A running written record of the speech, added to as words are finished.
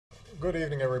Good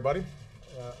evening, everybody.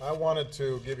 I wanted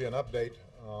to give you an update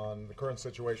on the current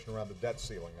situation around the debt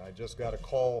ceiling. I just got a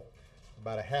call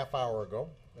about a half hour ago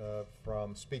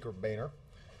from Speaker Boehner,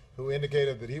 who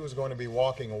indicated that he was going to be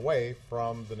walking away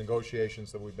from the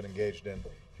negotiations that we've been engaged in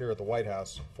here at the White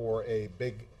House for a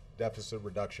big deficit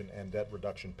reduction and debt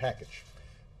reduction package.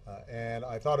 And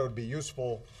I thought it would be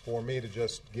useful for me to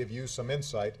just give you some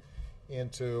insight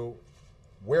into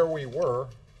where we were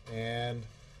and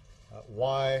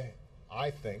why I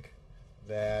think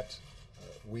that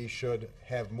we should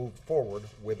have moved forward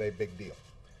with a big deal.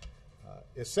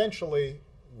 Essentially,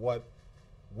 what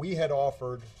we had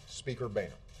offered Speaker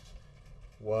Boehner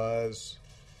was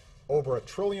over $1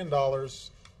 trillion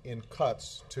in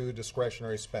cuts to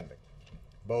discretionary spending,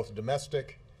 both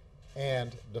domestic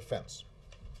and defense.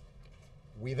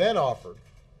 We then offered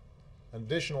an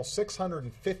additional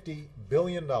 $650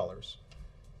 billion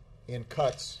in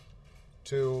cuts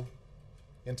to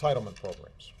entitlement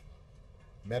programs,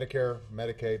 Medicare,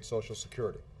 Medicaid, Social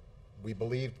Security. We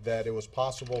believed that it was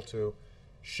possible to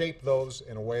shape those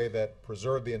in a way that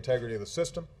preserved the integrity of the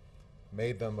system,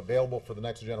 made them available for the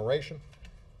next generation,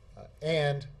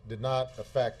 and did not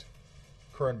affect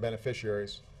current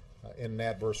beneficiaries in an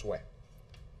adverse way.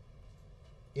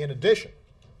 In addition,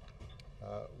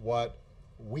 what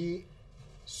we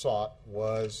sought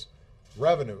was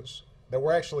revenues that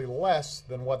were actually less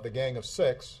than what the Gang of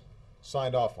Six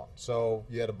signed off on. So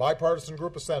you had a bipartisan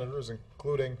group of senators,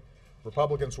 including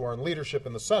Republicans who are in leadership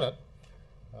in the Senate,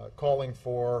 calling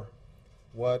for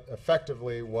what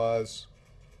effectively was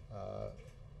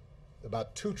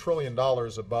about $2 trillion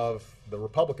above the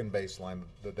Republican baseline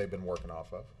that they've been working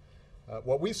off of.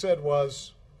 What we said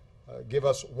was give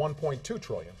us $1.2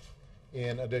 trillion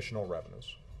in additional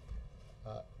revenues,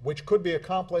 which could be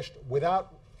accomplished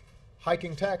without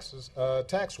hiking tax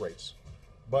rates,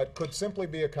 but could simply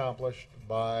be accomplished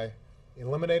by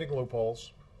eliminating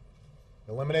loopholes,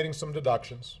 eliminating some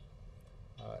deductions,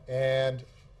 and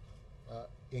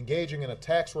engaging in a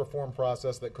tax reform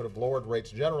process that could have lowered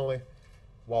rates generally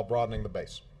while broadening the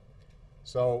base.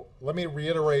 So let me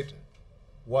reiterate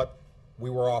what we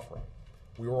were offering.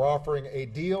 We were offering a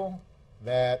deal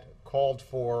that called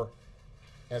for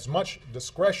as much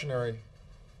discretionary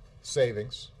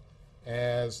savings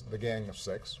as the Gang of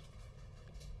Six.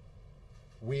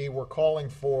 We were calling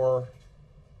for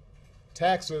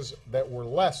taxes that were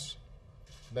less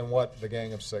than what the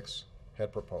Gang of Six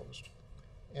had proposed.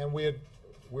 And we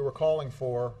were calling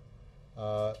for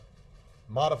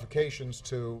modifications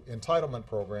to entitlement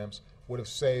programs would have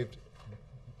saved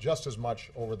just as much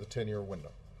over the 10-year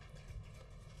window.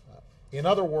 In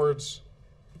other words,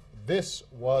 this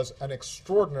was an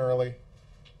extraordinarily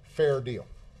fair deal.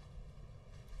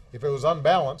 If it was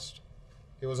unbalanced,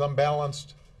 it was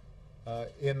unbalanced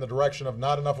in the direction of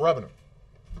not enough revenue.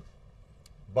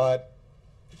 But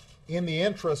in the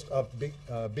interest of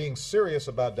being serious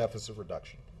about deficit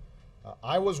reduction,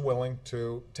 I was willing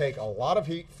to take a lot of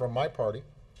heat from my party,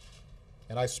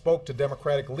 and I spoke to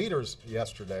Democratic leaders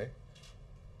yesterday,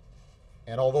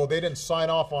 and although they didn't sign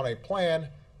off on a plan,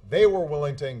 they were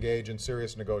willing to engage in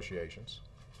serious negotiations,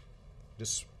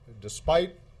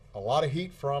 despite a lot of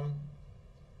heat from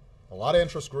a lot of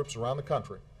interest groups around the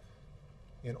country,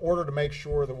 in order to make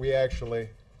sure that we actually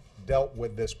dealt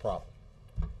with this problem.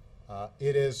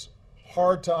 It is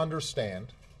hard to understand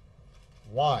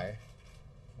why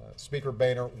Speaker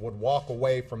Boehner would walk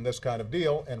away from this kind of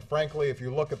deal, and frankly, if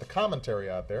you look at the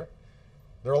commentary out there,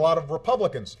 there are a lot of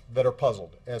Republicans that are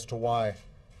puzzled as to why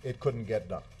it couldn't get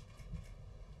done.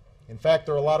 In fact,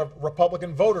 there are a lot of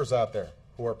Republican voters out there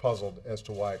who are puzzled as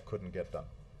to why it couldn't get done.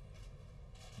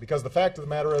 Because the fact of the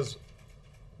matter is,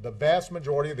 the vast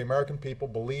majority of the American people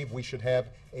believe we should have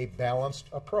a balanced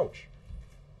approach.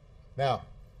 Now,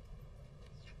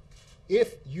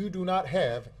 if you do not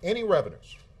have any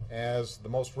revenues, as the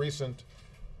most recent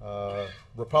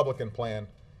Republican plan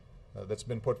that's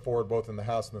been put forward both in the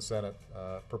House and the Senate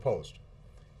proposed,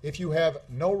 if you have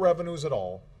no revenues at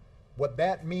all, what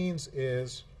that means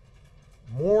is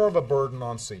more of a burden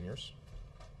on seniors,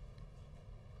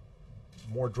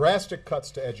 more drastic cuts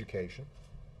to education,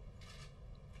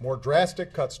 more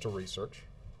drastic cuts to research,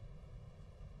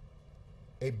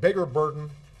 a bigger burden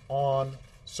on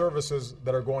services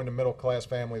that are going to middle-class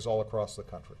families all across the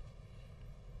country.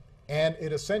 And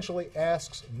it essentially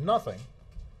asks nothing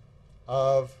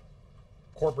of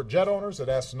corporate jet owners, it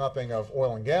asks nothing of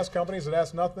oil and gas companies, it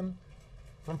asks nothing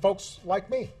from folks like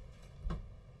me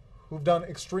who've done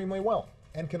extremely well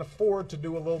and can afford to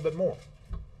do a little bit more.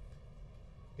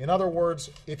 In other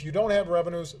words, if you don't have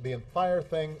revenues, the entire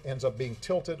thing ends up being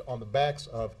tilted on the backs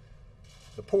of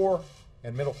the poor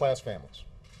and middle-class families.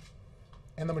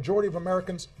 And the majority of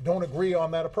Americans don't agree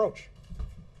on that approach.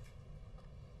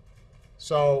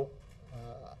 So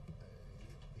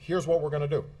here's what we're going to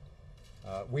do.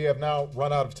 We have now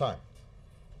run out of time.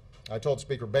 I told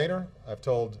Speaker Boehner, I've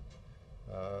told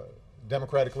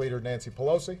Democratic leader Nancy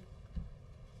Pelosi,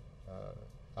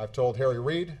 I've told Harry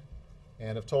Reid,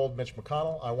 and I've told Mitch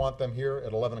McConnell I want them here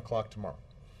at 11 o'clock tomorrow.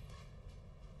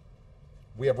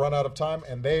 We have run out of time,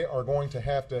 and they are going to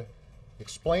have to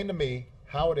explain to me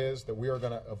how it is that we are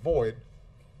going to avoid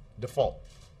default.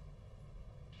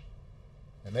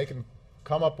 And they can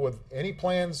come up with any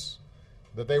plans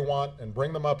that they want and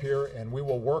bring them up here, and we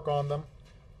will work on them.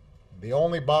 The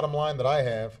only bottom line that I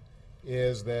have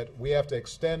is that we have to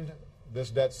extend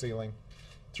this debt ceiling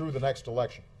through the next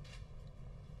election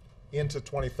into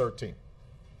 2013.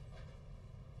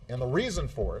 And the reason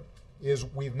for it is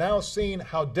we've now seen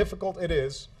how difficult it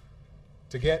is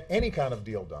to get any kind of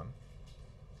deal done.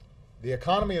 The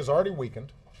economy has already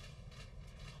weakened,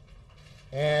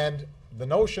 and the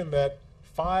notion that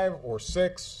 5 or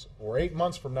 6 or 8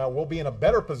 months from now we'll be in a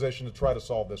better position to try to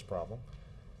solve this problem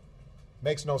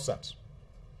makes no sense.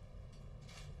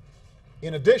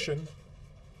 In addition,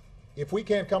 if we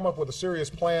can't come up with a serious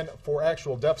plan for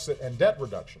actual deficit and debt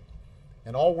reduction,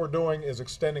 and all we're doing is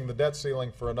extending the debt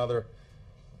ceiling for another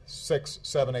 6,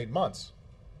 7, 8 months,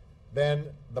 then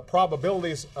the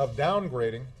probabilities of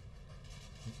downgrading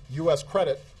U.S.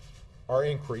 credit are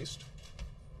increased,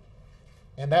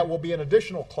 and that will be an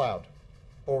additional cloud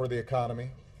over the economy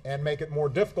and make it more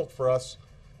difficult for us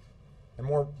and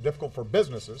more difficult for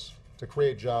businesses to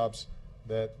create jobs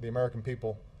that the American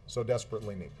people so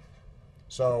desperately need.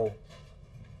 So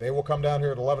they will come down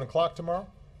here at 11 o'clock tomorrow.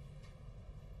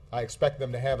 I expect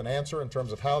them to have an answer in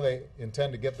terms of how they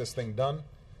intend to get this thing done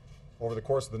over the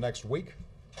course of the next week.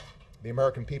 The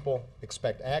American people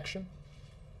expect action.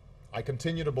 I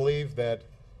continue to believe that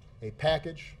a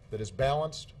package that is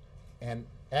balanced and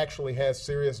actually has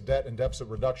serious debt and deficit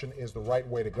reduction is the right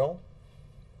way to go.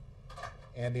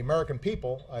 And the American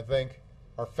people, I think,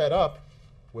 are fed up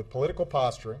with political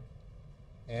posturing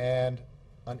and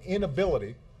an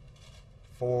inability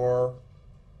for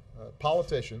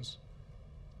politicians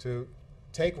to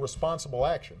take responsible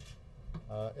action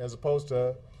as opposed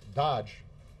to dodge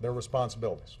their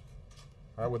responsibilities.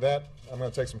 All right, with that, I'm going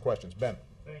to take some questions. Ben.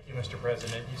 Thank you, Mr.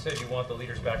 President. You said you want the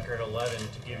leaders back here at 11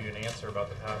 to give you an answer about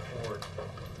the path forward.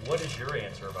 What is your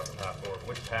answer about the path forward?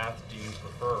 Which path do you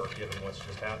prefer, given what's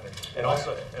just happened? And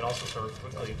also, sort of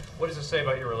quickly, what does it say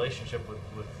about your relationship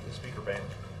with Speaker Boehner?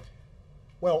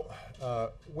 Well,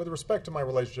 with respect to my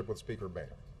relationship with Speaker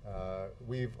Boehner,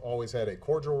 we've always had a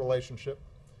cordial relationship.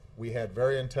 We had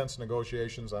very intense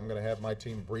negotiations. I'm going to have my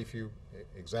team brief you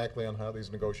exactly on how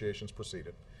these negotiations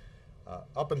proceeded.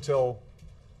 Up until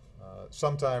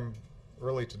sometime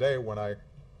early today, when I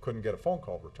couldn't get a phone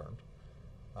call returned,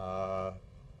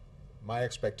 my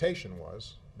expectation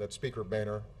was that Speaker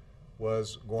Boehner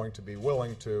was going to be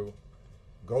willing to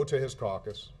go to his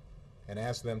caucus and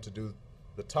ask them to do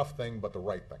the tough thing but the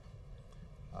right thing.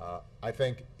 I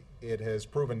think it has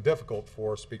proven difficult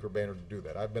for Speaker Boehner to do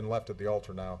that. I've been left at the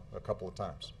altar now a couple of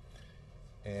times.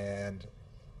 And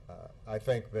I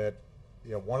think that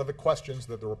one of the questions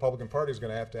that the Republican Party is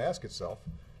going to have to ask itself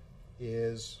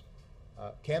is,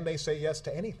 can they say yes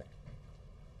to anything?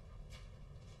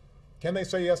 Can they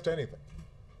say yes to anything?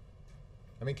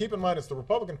 I mean, keep in mind, it's the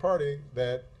Republican Party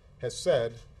that has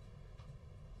said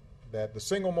that the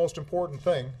single most important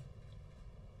thing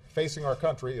facing our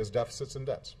country is deficits and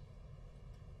debts.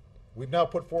 We've now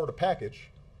put forward a package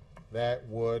that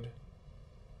would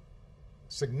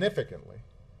significantly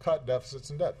cut deficits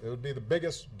and debt. It would be the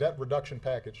biggest debt reduction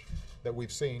package that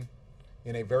we've seen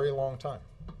in a very long time.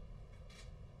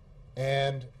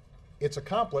 And it's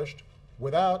accomplished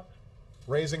without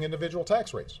raising individual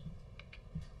tax rates.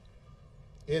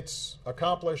 It's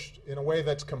accomplished in a way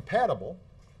that's compatible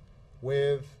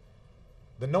with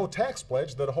the no tax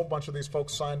pledge that a whole bunch of these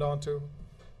folks signed on to,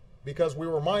 because we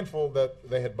were mindful that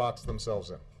they had boxed themselves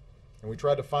in. And we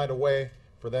tried to find a way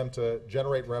for them to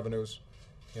generate revenues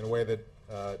in a way that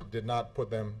did not put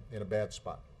them in a bad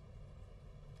spot.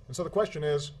 And so the question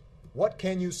is, what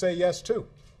can you say yes to?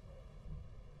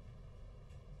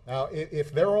 Now,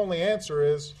 if their only answer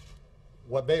is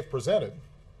what they've presented,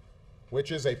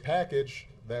 which is a package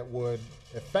that would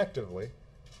effectively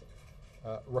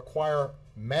require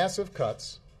massive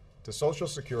cuts to Social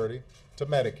Security, to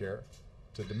Medicare,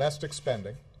 to domestic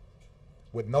spending,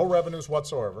 with no revenues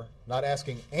whatsoever, not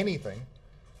asking anything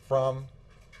from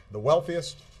the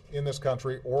wealthiest in this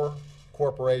country or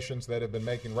corporations that have been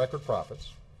making record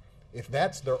profits, if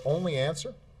that's their only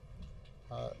answer,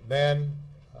 then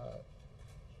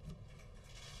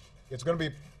it's going to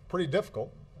be pretty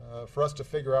difficult for us to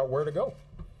figure out where to go.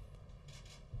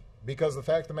 Because the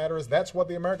fact of the matter is, that's what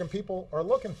the American people are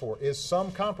looking for, is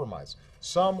some compromise,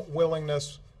 some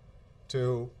willingness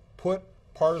to put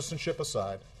partisanship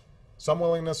aside, some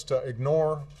willingness to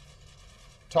ignore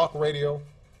talk radio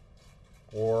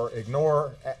or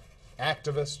ignore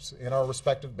activists in our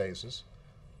respective bases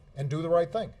and do the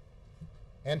right thing.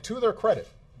 And to their credit,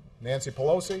 Nancy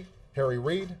Pelosi, Harry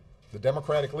Reid, the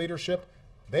Democratic leadership,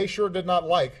 they sure did not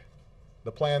like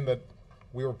the plan that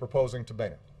we were proposing to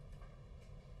Boehner.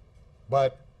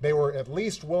 But they were at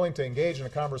least willing to engage in a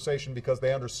conversation because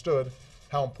they understood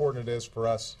how important it is for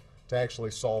us to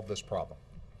actually solve this problem.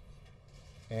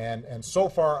 And so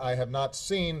far, I have not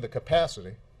seen the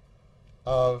capacity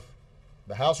of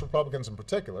the House Republicans in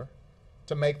particular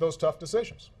to make those tough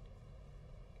decisions.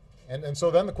 And so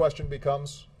then the question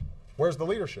becomes, where's the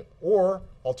leadership? Or,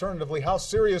 alternatively, how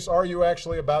serious are you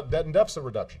actually about debt and deficit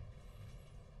reduction?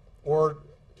 Or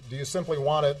do you simply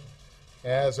want it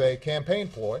as a campaign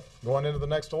ploy going into the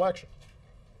next election?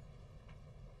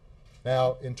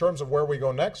 Now, in terms of where we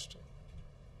go next,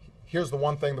 here's the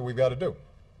one thing that we've got to do.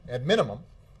 At minimum,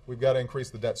 we've got to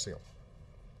increase the debt ceiling.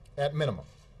 At minimum.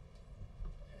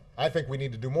 I think we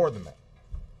need to do more than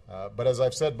that. But as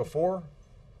I've said before,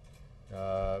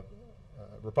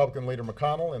 Republican leader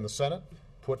McConnell in the Senate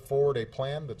put forward a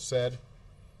plan that said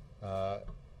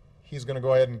he's going to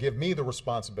go ahead and give me the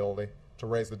responsibility to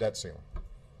raise the debt ceiling.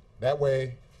 That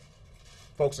way,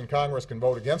 folks in Congress can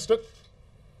vote against it,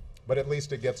 but at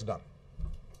least it gets done.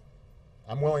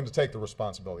 I'm willing to take the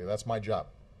responsibility. That's my job.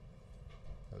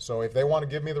 So if they want to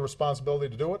give me the responsibility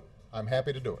to do it, I'm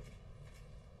happy to do it.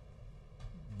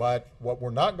 But what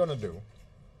we're not going to do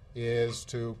is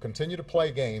to continue to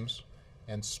play games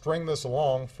and string this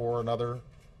along for another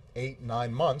 8,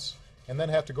 9 months and then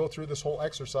have to go through this whole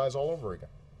exercise all over again.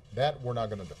 That we're not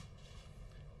going to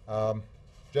do.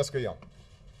 Jessica Young.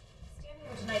 Standing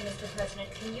here tonight, Mr.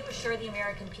 President, can you assure the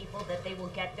American people that they will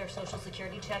get their Social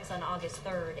Security checks on August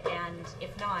 3rd? And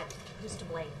if not, who's to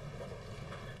blame?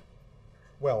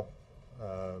 Well,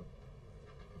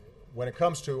 when it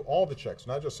comes to all the checks,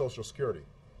 not just Social Security,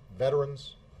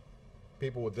 veterans,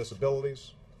 people with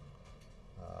disabilities,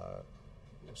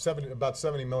 about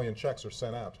 70 million checks are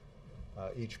sent out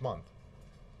each month.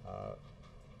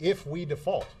 If we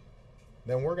default,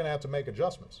 then we're going to have to make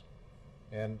adjustments.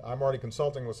 And I'm already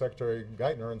consulting with Secretary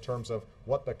Geithner in terms of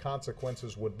what the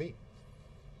consequences would be.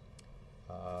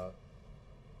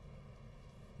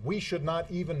 We should not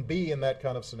even be in that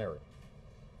kind of scenario.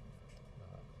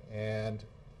 And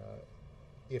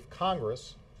if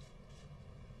Congress,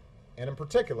 and in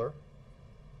particular,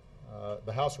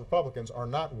 the House Republicans, are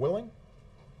not willing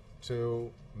to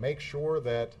make sure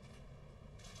that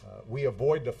we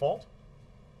avoid default,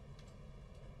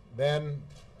 then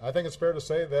I think it's fair to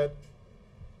say that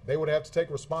they would have to take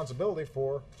responsibility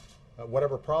for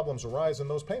whatever problems arise in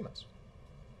those payments.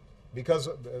 Because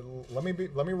let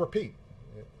me repeat,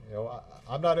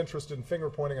 I'm not interested in finger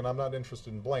pointing and I'm not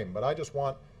interested in blame, but I just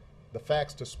want the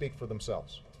facts to speak for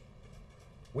themselves.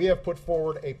 We have put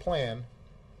forward a plan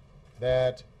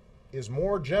that is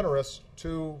more generous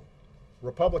to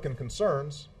Republican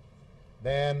concerns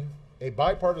than a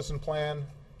bipartisan plan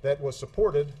that was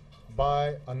supported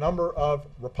by a number of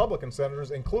Republican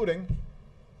senators, including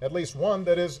at least one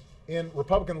that is in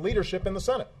Republican leadership in the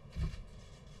Senate.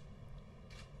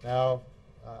 Now,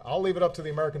 I'll leave it up to the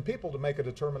American people to make a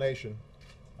determination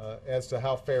as to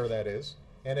how fair that is.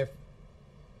 And if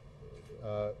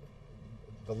the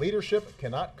leadership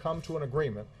cannot come to an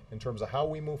agreement in terms of how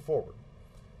we move forward,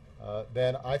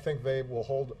 then I think they will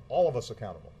hold all of us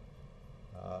accountable.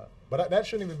 But that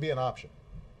shouldn't even be an option.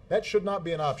 That should not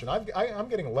be an option. I'm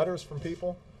getting letters from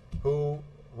people who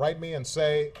write me and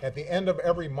say, at the end of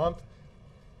every month,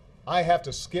 I have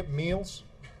to skip meals.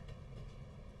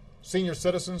 Senior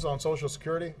citizens on Social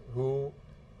Security who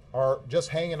are just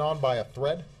hanging on by a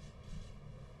thread.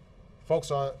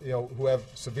 Folks on, who have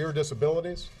severe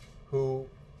disabilities, who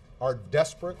are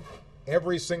desperate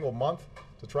every single month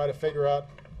to try to figure out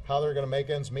how they're going to make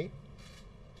ends meet.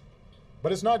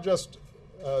 But it's not just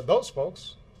those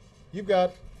folks. You've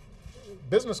got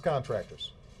business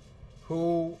contractors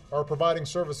who are providing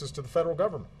services to the federal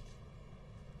government,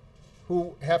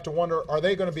 who have to wonder, are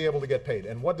they going to be able to get paid?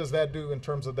 And what does that do in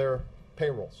terms of their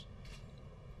payrolls?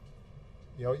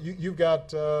 You've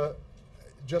got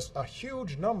just a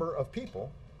huge number of people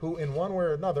who, in one way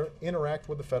or another, interact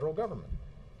with the federal government.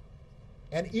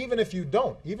 And even if you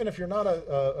don't, even if you're not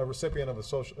a recipient of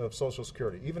Social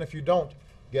Security, even if you don't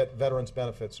get veterans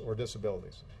benefits or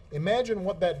disabilities, imagine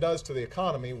what that does to the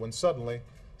economy when suddenly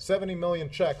 70 million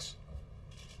checks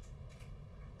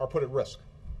are put at risk.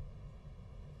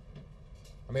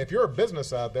 I mean, if you're a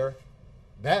business out there,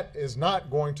 that is not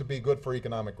going to be good for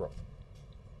economic growth.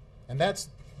 And that's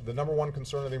the number one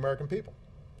concern of the American people.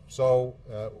 So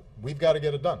we've got to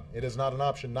get it done. It is not an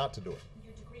option not to do it.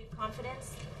 Your degree of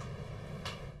confidence?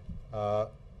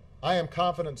 I am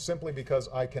confident simply because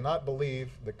I cannot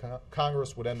believe that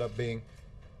Congress would end up being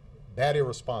that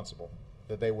irresponsible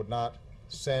that they would not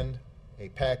send a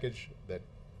package that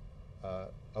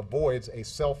avoids a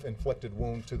self-inflicted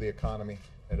wound to the economy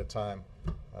at a time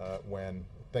when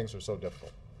things are so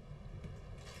difficult.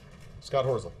 Scott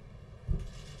Horsley.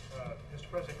 Mr.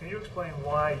 President, can you explain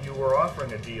why you were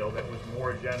offering a deal that was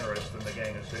more generous than the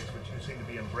Gang of Six, which you seem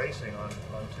to be embracing on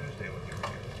Tuesday with your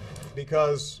review?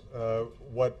 Because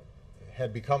what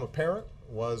had become apparent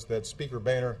was that Speaker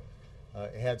Boehner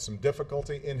had some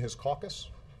difficulty in his caucus.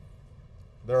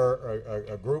 There are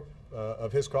a group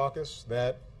of his caucus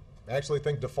that actually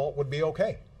think default would be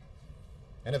okay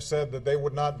and have said that they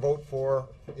would not vote for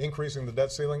increasing the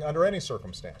debt ceiling under any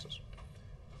circumstances.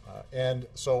 And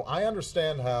so I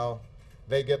understand how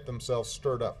they get themselves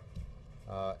stirred up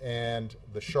and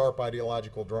the sharp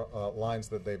ideological lines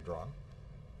that they've drawn.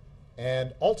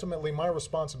 And ultimately, my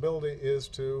responsibility is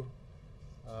to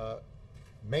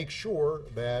make sure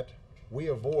that we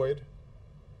avoid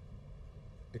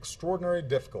extraordinary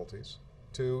difficulties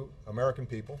to American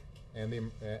people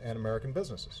and American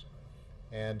businesses.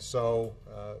 And so,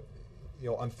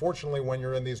 unfortunately, when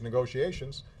you're in these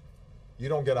negotiations, you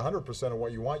don't get 100% of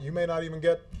what you want. You may not even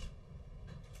get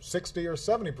 60 or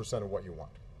 70% of what you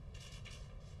want.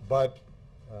 But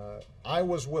I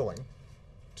was willing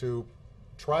to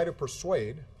try to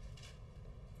persuade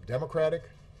Democratic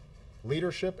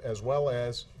leadership as well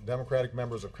as Democratic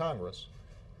members of Congress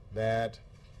that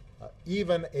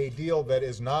even a deal that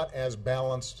is not as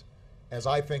balanced as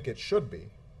I think it should be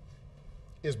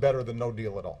is better than no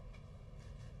deal at all.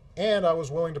 And I was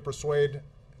willing to persuade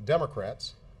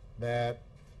Democrats that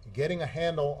getting a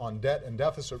handle on debt and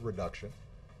deficit reduction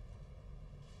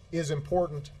is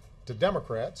important to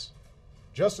Democrats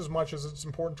just as much as it's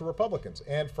important to Republicans.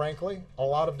 And frankly, a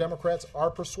lot of Democrats are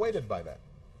persuaded by that.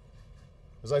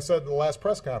 As I said at the last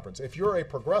press conference, if you're a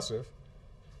progressive,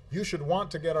 you should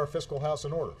want to get our fiscal house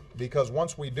in order, because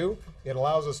once we do, it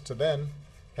allows us to then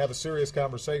have a serious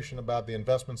conversation about the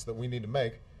investments that we need to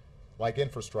make, like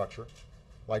infrastructure,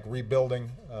 like rebuilding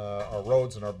our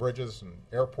roads and our bridges and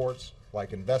airports,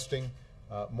 like investing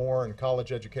more in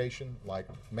college education, like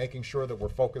making sure that we're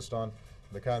focused on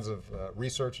the kinds of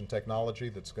research and technology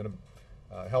that's going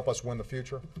to help us win the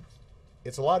future.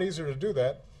 It's a lot easier to do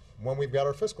that when we've got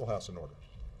our fiscal house in order.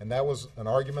 And that was an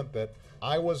argument that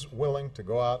I was willing to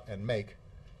go out and make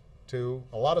to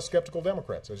a lot of skeptical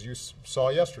Democrats, as you saw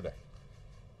yesterday.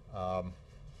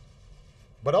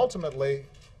 But ultimately,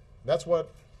 that's what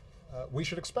we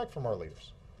should expect from our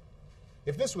leaders.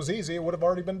 If this was easy, it would have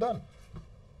already been done.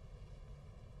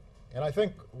 And I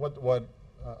think what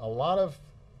a lot of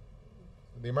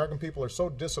the American people are so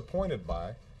disappointed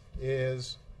by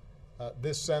is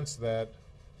this sense that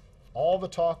all the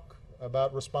talk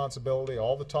about responsibility,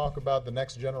 all the talk about the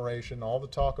next generation, all the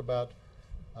talk about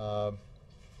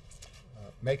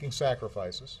making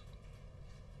sacrifices,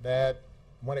 that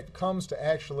when it comes to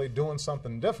actually doing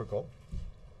something difficult,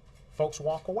 folks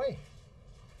walk away.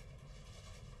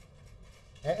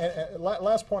 And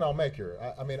last point I'll make here,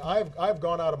 I mean, I've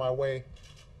gone out of my way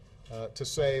to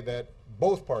say that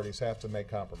both parties have to make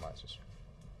compromises.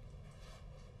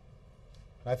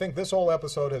 And I think this whole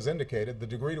episode has indicated the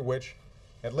degree to which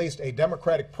at least a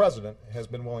Democratic president has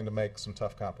been willing to make some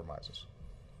tough compromises.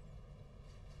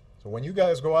 So when you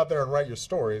guys go out there and write your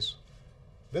stories,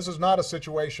 this is not a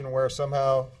situation where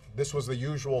somehow this was the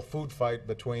usual food fight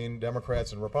between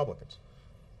Democrats and Republicans.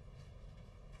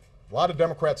 A lot of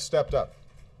Democrats stepped up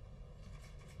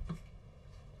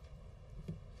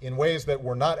in ways that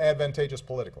were not advantageous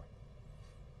politically.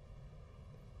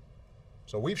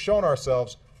 So we've shown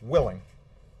ourselves willing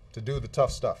to do the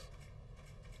tough stuff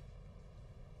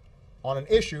on an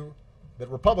issue that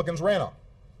Republicans ran on.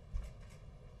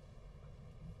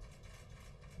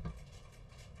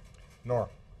 Nora.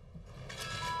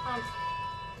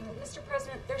 Mr.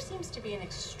 President, there seems to be an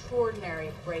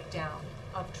extraordinary breakdown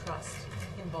of trust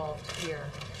involved here.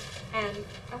 And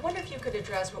I wonder if you could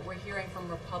address what we're hearing from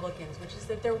Republicans, which is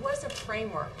that there was a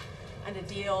framework and a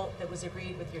deal that was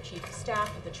agreed with your Chief of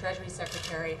Staff, with the Treasury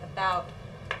Secretary, about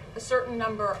a certain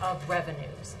number of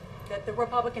revenues, that the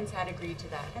Republicans had agreed to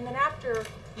that. And then after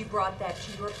you brought that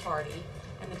to your party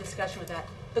and the discussion with that,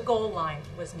 the goal line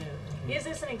was moved. Is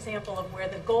this an example of where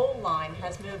the goal line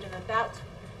has moved and that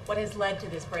What has led to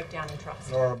this breakdown in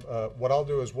trust? Nora, what I'll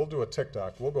do is we'll do a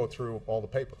TikTok. We'll go through all the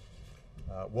paper.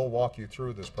 We'll walk you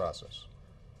through this process.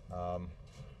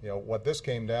 You know, what this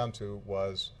came down to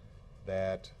was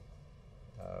that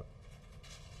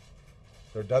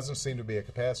there doesn't seem to be a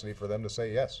capacity for them to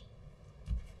say yes.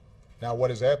 Now,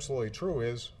 what is absolutely true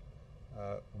is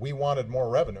we wanted more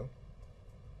revenue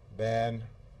than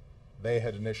they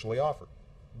had initially offered.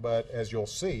 But as you'll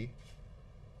see,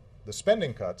 the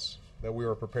spending cuts that we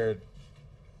were prepared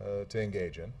to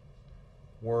engage in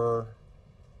were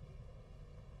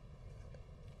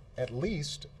at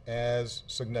least as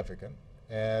significant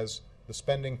as the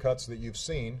spending cuts that you've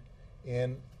seen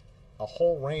in a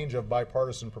whole range of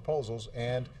bipartisan proposals,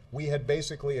 and we had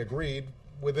basically agreed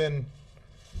within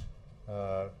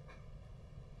 $10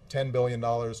 billion,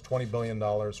 $20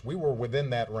 billion. We were within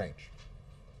that range.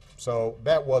 So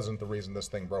that wasn't the reason this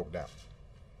thing broke down.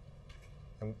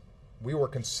 And we were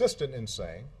consistent in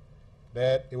saying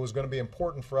that it was going to be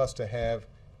important for us to have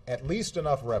at least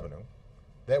enough revenue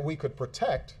that we could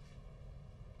protect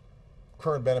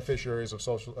current beneficiaries of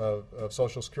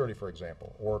Social Security, for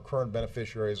example, or current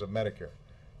beneficiaries of Medicare,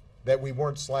 that we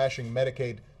weren't slashing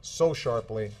Medicaid so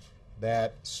sharply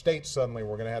that states suddenly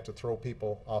were going to have to throw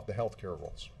people off the health care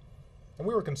rolls. And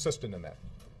we were consistent in that.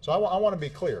 So I want to be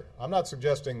clear. I'm not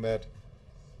suggesting that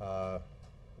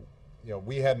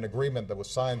we had an agreement that was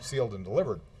signed, sealed, and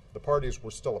delivered. The parties were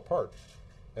still apart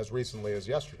as recently as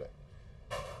yesterday.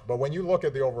 But when you look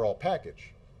at the overall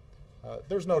package,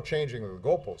 there's no changing of the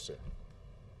goalposts here.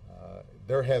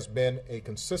 There has been a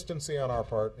consistency on our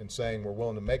part in saying we're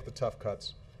willing to make the tough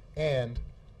cuts and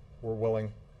we're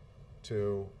willing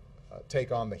to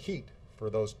take on the heat for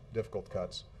those difficult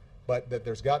cuts, but that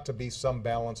there's got to be some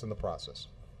balance in the process.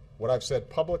 What I've said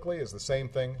publicly is the same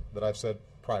thing that I've said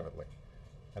privately,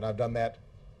 and I've done that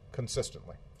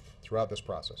consistently throughout this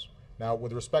process. Now,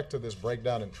 with respect to this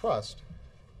breakdown in trust,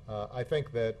 I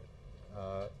think that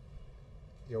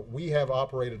we have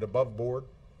operated above board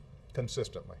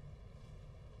consistently.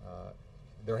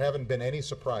 There haven't been any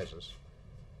surprises.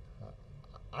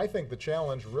 I think the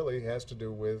challenge really has to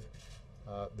do with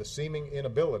the seeming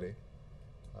inability,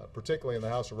 particularly in the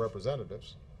House of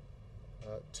Representatives,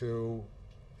 to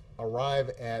arrive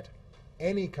at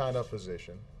any kind of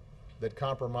position that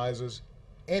compromises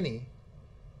any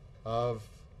of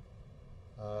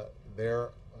their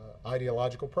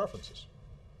ideological preferences.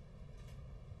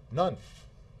 None.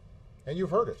 And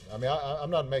you've heard it. I mean, I'm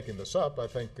not making this up. I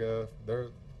think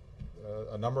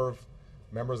a number of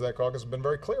members of that caucus have been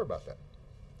very clear about that.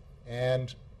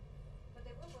 And But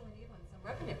they were willing to give on some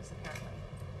revenues, apparently.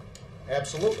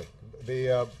 absolutely.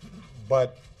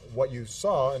 But what you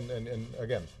saw, and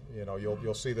again,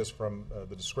 you'll see this from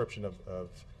the description of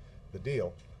the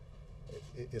deal.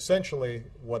 Essentially,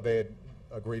 what they had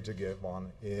agreed to give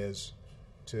on is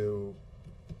to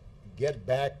get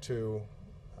back to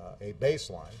a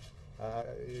baseline.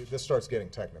 This starts getting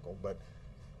technical, but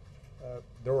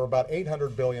there were about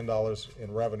 $800 billion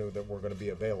in revenue that were going to be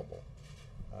available.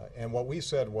 And what we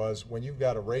said was, when you've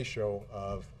got a ratio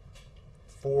of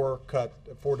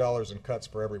 $4 in cuts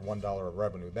for every $1 of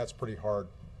revenue, that's pretty hard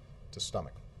to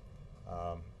stomach.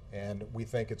 And we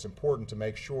think it's important to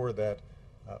make sure that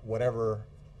whatever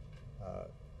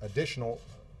additional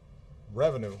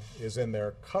revenue is in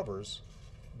there covers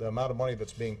the amount of money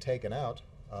that's being taken out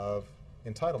of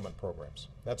entitlement programs.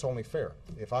 That's only fair.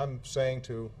 If I'm saying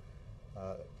to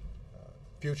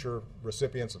future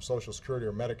recipients of Social Security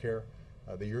or Medicare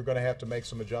that you're going to have to make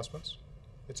some adjustments,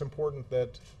 it's important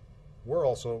that we're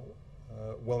also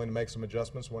willing to make some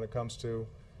adjustments when it comes to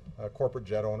corporate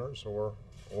jet owners or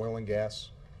oil and gas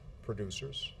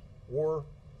producers or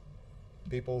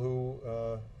people who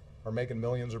are making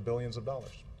millions or billions of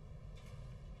dollars.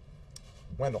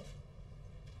 Wendell.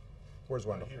 Where's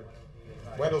Wendell?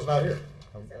 Wendell's not here.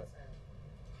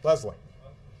 Leslie.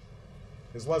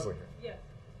 Is Leslie here? Yes.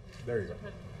 There you go.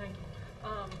 Thank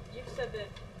you. You've said that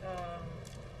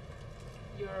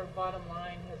your bottom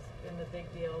line has been the big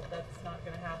deal. That's not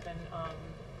going to happen.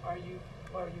 Are you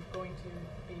going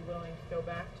to be willing to go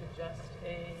back to just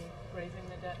raising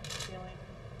the debt ceiling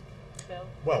bill?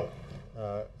 Well,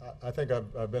 I think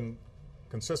I've been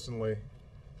consistently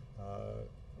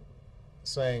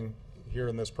saying here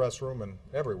in this press room and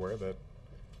everywhere that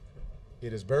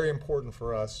it is very important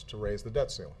for us to raise the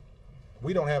debt ceiling.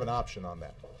 We don't have an option on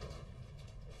that.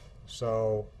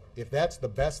 So if that's the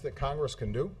best that Congress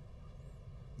can do,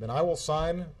 then I will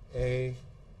sign a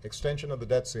extension of the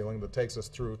debt ceiling that takes us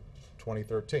through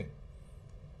 2013.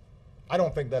 I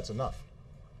don't think that's enough.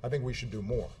 I think we should do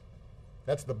more.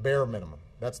 That's the bare minimum.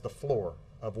 That's the floor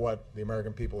of what the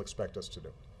American people expect us to do.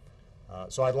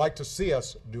 So I'd like to see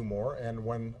us do more, and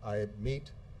when I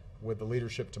meet with the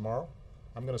leadership tomorrow,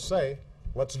 I'm going to say,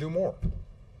 let's do more.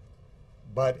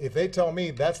 But if they tell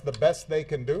me that's the best they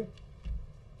can do,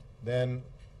 then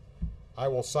I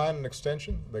will sign an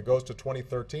extension that goes to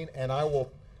 2013, and I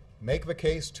will make the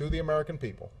case to the American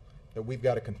people that we've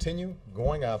got to continue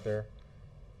going out there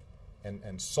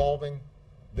and solving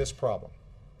this problem.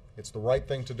 It's the right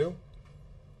thing to do,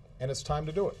 and it's time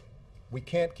to do it. We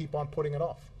can't keep on putting it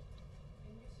off.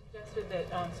 You suggested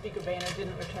that Speaker Boehner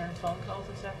didn't return phone calls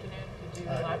this afternoon. Could you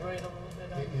elaborate a little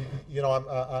bit on that? You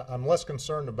know, I'm less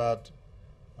concerned about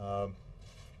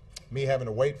me having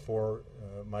to wait for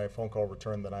my phone call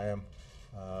return than I am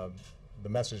the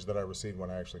message that I received when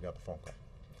I actually got the phone call.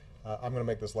 I'm going to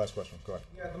make this last question. Go ahead.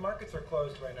 Yeah, the markets are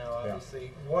closed right now, obviously.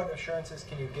 Yeah. What assurances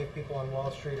can you give people on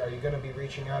Wall Street? Are you going to be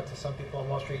reaching out to some people on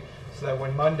Wall Street so that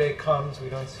when Monday comes, we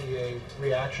don't see a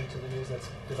reaction to the news that's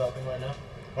developing right now?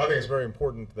 Well, I think it's very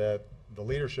important that the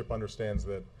leadership understands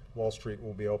that Wall Street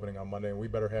will be opening on Monday, and we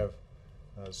better have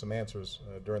some answers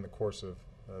during the course of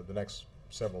the next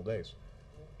several days.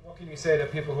 What can you say to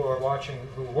people who are watching,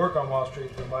 who work on Wall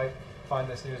Street, who might find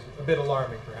this news a bit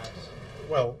alarming, perhaps?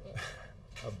 Well,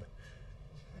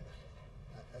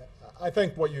 I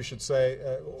think what you should say,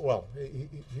 well,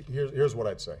 here's what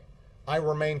I'd say. I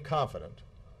remain confident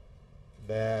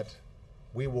that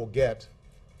we will get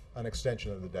an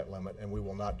extension of the debt limit and we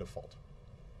will not default.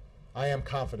 I am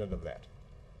confident of that.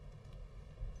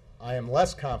 I am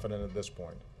less confident at this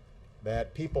point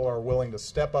that people are willing to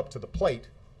step up to the plate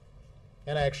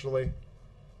and actually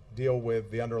deal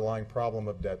with the underlying problem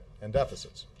of debt and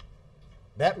deficits.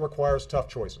 That requires tough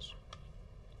choices.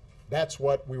 That's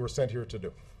what we were sent here to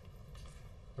do.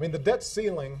 I mean, the debt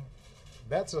ceiling,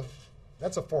 that's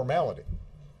a formality.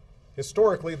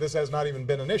 Historically, this has not even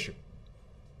been an issue.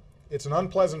 It's an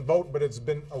unpleasant vote, but it's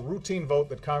been a routine vote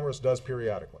that Congress does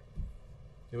periodically.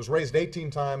 It was raised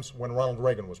 18 times when Ronald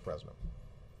Reagan was president.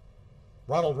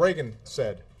 Ronald Reagan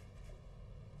said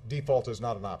default is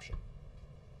not an option,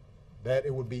 that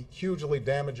it would be hugely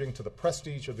damaging to the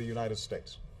prestige of the United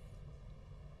States.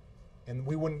 And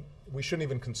we shouldn't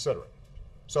even consider it.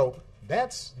 So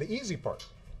that's the easy part.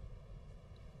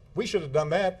 We should have done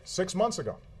that 6 months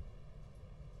ago.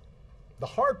 The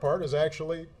hard part is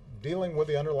actually dealing with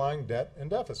the underlying debt and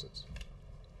deficits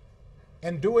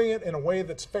and doing it in a way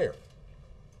that's fair.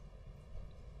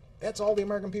 That's all the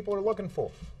American people are looking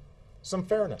for, some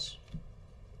fairness.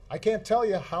 I can't tell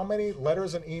you how many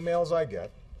letters and emails I get,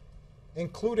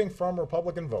 including from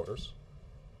Republican voters,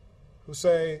 who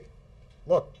say,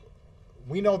 look,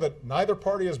 we know that neither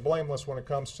party is blameless when it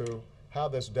comes to how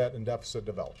this debt and deficit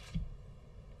developed.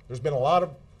 There's been a lot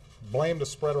of blame to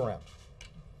spread around.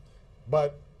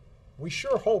 But we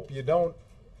sure hope you don't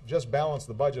just balance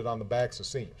the budget on the backs of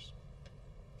seniors.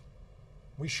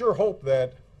 We sure hope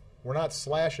that we're not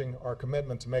slashing our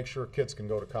commitment to make sure kids can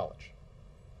go to college.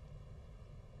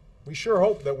 We sure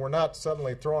hope that we're not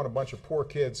suddenly throwing a bunch of poor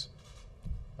kids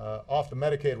off the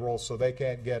Medicaid rolls so they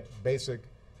can't get basic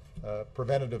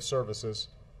preventative services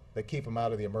that keep them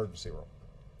out of the emergency room.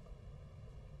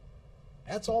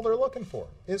 That's all they're looking for,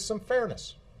 is some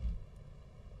fairness.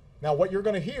 Now, what you're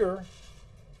going to hear,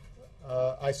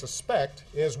 I suspect,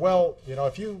 is, well, you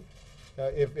know,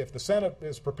 if the Senate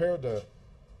is prepared to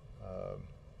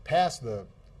pass the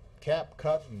cap,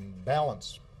 cut, and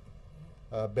balance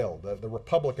bill, the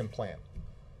Republican plan,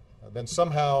 then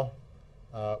somehow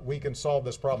we can solve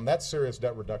this problem. That's serious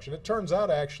debt reduction. It turns out,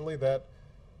 actually, that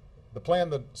the plan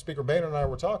that Speaker Boehner and I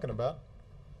were talking about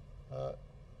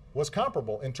was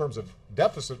comparable in terms of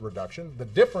deficit reduction. The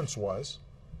difference was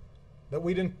that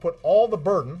we didn't put all the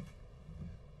burden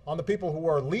on the people who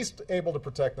are least able to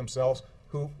protect themselves,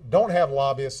 who don't have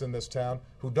lobbyists in this town,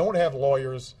 who don't have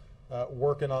lawyers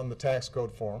working on the tax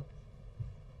code for them.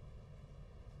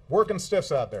 Working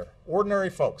stiffs out there, ordinary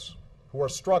folks who are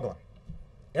struggling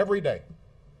every day.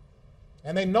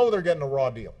 And they know they're getting a raw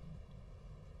deal.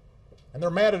 And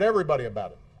they're mad at everybody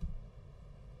about it.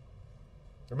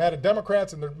 They're mad at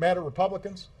Democrats and they're mad at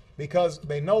Republicans because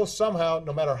they know somehow,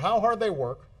 no matter how hard they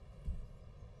work,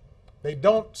 they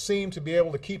don't seem to be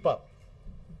able to keep up.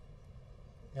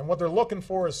 And what they're looking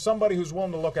for is somebody who's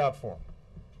willing to look out for them.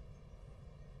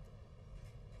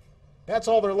 That's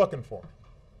all they're looking for.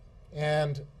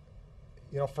 And,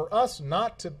 you know, for us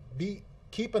not to be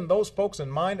keeping those folks in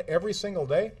mind every single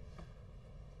day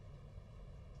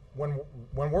when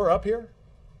we're up here,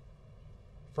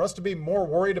 for us to be more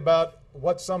worried about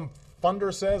what some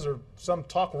funder says or some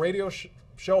talk radio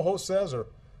show host says or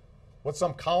what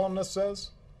some columnist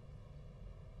says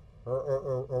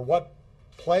or what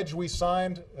pledge we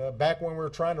signed back when we were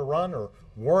trying to run, or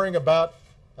worrying about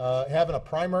having a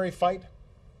primary fight,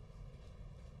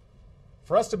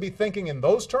 for us to be thinking in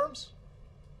those terms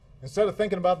instead of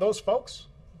thinking about those folks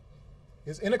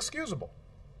is inexcusable.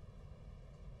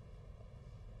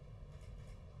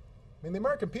 I mean, the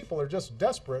American people are just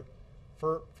desperate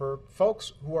for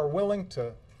folks who are willing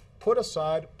to put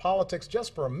aside politics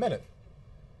just for a minute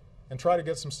and try to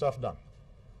get some stuff done.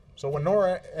 So when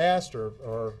Nora asked,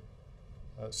 or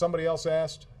somebody else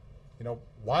asked, you know,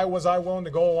 why was I willing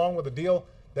to go along with a deal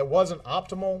that wasn't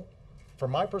optimal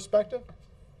from my perspective?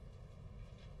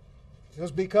 It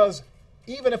was because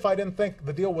even if I didn't think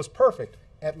the deal was perfect,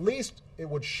 at least it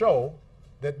would show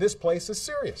that this place is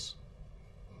serious,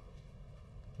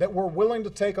 that we're willing to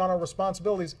take on our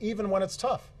responsibilities even when it's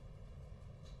tough,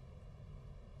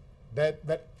 that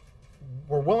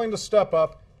we're willing to step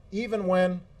up even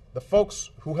when the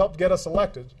folks who helped get us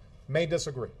elected may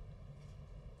disagree.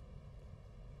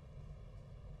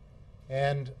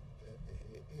 And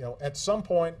you know, at some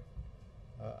point,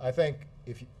 I think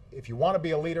if you want to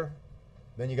be a leader,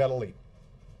 then you got to lead.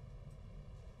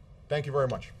 Thank you very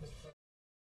much. Mr.